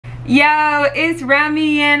Yo, it's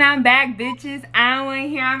Rummy and I'm back, bitches. I'm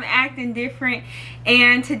here, I'm acting different,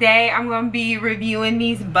 and today I'm gonna be reviewing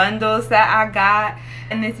these bundles that I got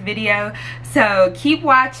in this video. So keep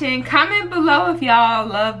watching. Comment below if y'all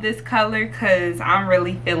love this color because I'm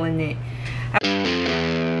really feeling it.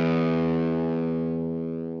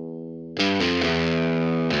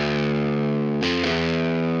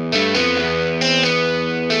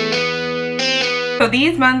 So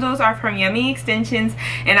these bundles are from Yummy Extensions,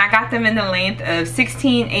 and I got them in the length of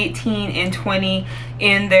 16, 18, and 20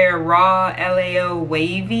 in their raw LAO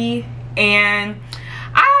wavy, and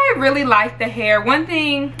I really like the hair. One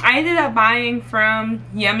thing I ended up buying from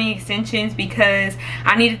Yummy Extensions because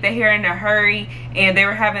I needed the hair in a hurry, and they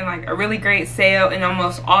were having like a really great sale, and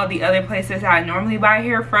almost all the other places I normally buy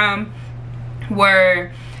hair from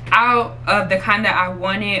were out of the kind that I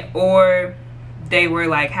wanted, or they were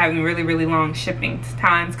like having really long shipping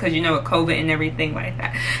times because, you know, with COVID and everything like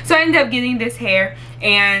that. So I ended up getting this hair,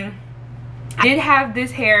 and I did have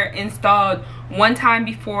this hair installed one time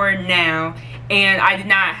before now, and I did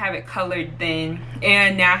not have it colored then,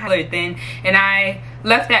 and now I have it then, and I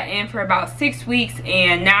left that in for about 6 weeks,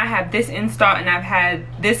 and now I have this installed, and I've had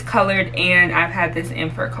this colored, and I've had this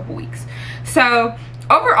in for a couple weeks. So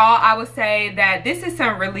overall, I would say that this is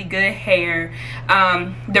some really good hair.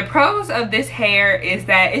 The pros of this hair is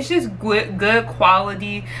that it's just good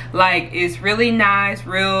quality. Like, it's really nice,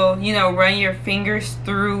 real, you know, run your fingers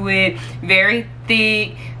through it, very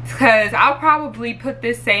thick. Because I'll probably put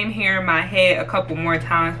this same hair in my head a couple more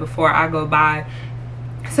times before I go buy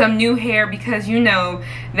some new hair, because, you know,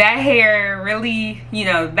 that hair really, you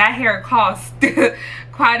know, that hair costs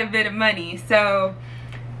quite a bit of money. So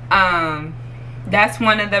that's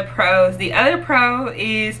one of the pros. The other pro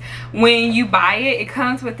is when you buy it, it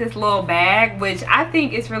comes with this little bag, which I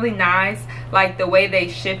think is really nice, like the way they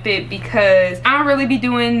ship it, because I don't really be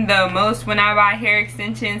doing the most when I buy hair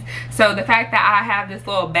extensions. So the fact that I have this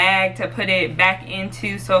little bag to put it back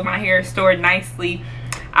into so my hair is stored nicely,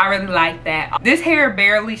 I really like that. This hair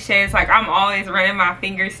barely sheds. Like, I'm always running my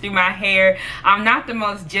fingers through my hair. I'm not the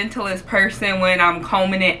most gentlest person when I'm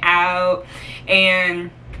combing it out,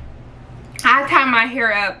 and I tie my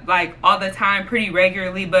hair up like all the time, pretty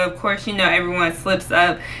regularly, but of course, you know, everyone slips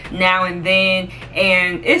up now and then,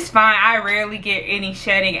 and it's fine. I rarely get any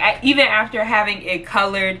shedding. Even after having it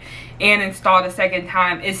colored and installed a second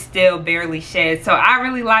time, it still barely sheds. So I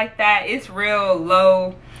really like that. It's real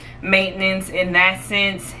low maintenance in that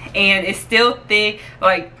sense, and it's still thick.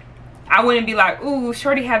 Like, I wouldn't be like, ooh,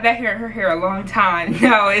 shorty had that hair in her hair a long time.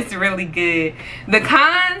 No, it's really good. The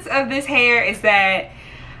cons of this hair is that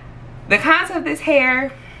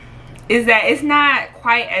it's not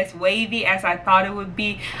quite as wavy as I thought it would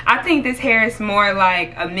be. I think this hair is more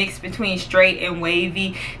like a mix between straight and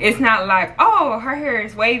wavy. It's not like, oh, her hair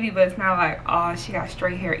is wavy, but it's not like, oh, she got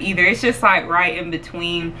straight hair either. It's just like right in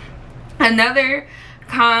between. Another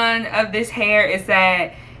con of this hair is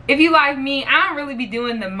that if you like me, I don't really be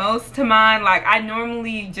doing the most to mine. Like, I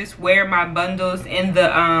normally just wear my bundles in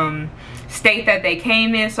the state that they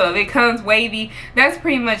came in. So if it comes wavy, that's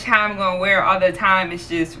pretty much how I'm gonna wear it all the time. It's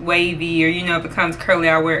just wavy, or, you know, if it comes curly,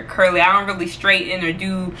 I wear it curly. I don't really straighten or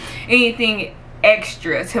do anything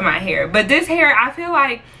extra to my hair. But this hair, I feel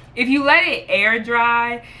like if you let it air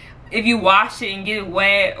dry, if you wash it and get it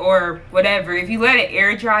wet or whatever, if you let it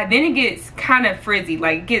air dry, then it gets kind of frizzy.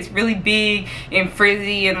 Like, it gets really big and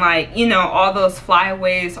frizzy, and, like, you know, all those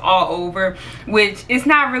flyaways all over, which is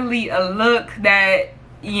not really a look that,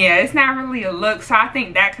 yeah, it's not really a look. So I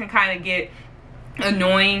think that can kind of get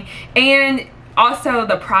annoying. And also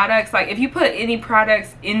the products, like, if you put any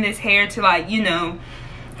products in this hair to, like, you know,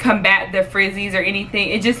 combat the frizzies or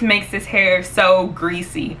anything, it just makes this hair so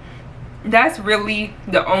greasy. That's really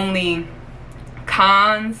the only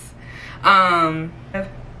cons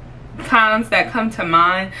that come to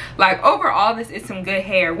mind. Like, overall, this is some good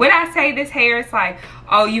hair. Would I say this hair is like,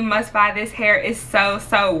 oh, you must buy this hair, it's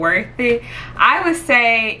so worth it? I would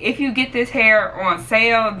say if you get this hair on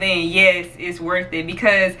sale, then yes, it's worth it,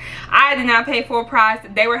 because I did not pay full price.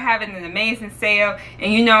 They were having an amazing sale,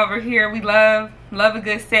 and you know, over here we love a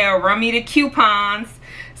good sale. Run me the coupons.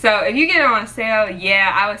 So if you get it on sale,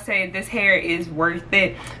 yeah, I would say this hair is worth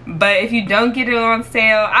it. But if you don't get it on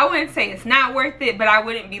sale, I wouldn't say it's not worth it, but I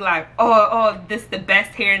wouldn't be like, oh, this is the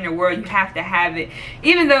best hair in the world, you have to have it.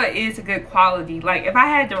 Even though it is a good quality. Like, if I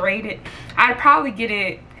had to rate it, I'd probably get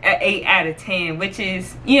it an 8 out of 10, which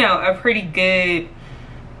is, you know, a pretty good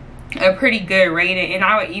rating. And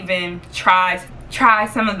I would even try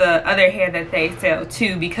some of the other hair that they sell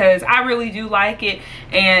too, because I really do like it,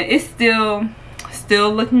 and it's still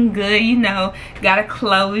still looking good, you know, got a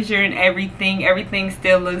closure and everything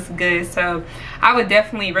still looks good. So I would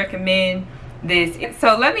definitely recommend this.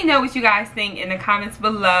 So let me know what you guys think in the comments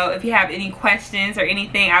below. If you have any questions or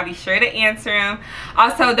anything, I'll be sure to answer them.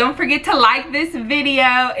 Also, don't forget to like this video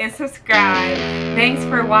and subscribe. Thanks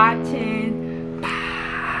for watching.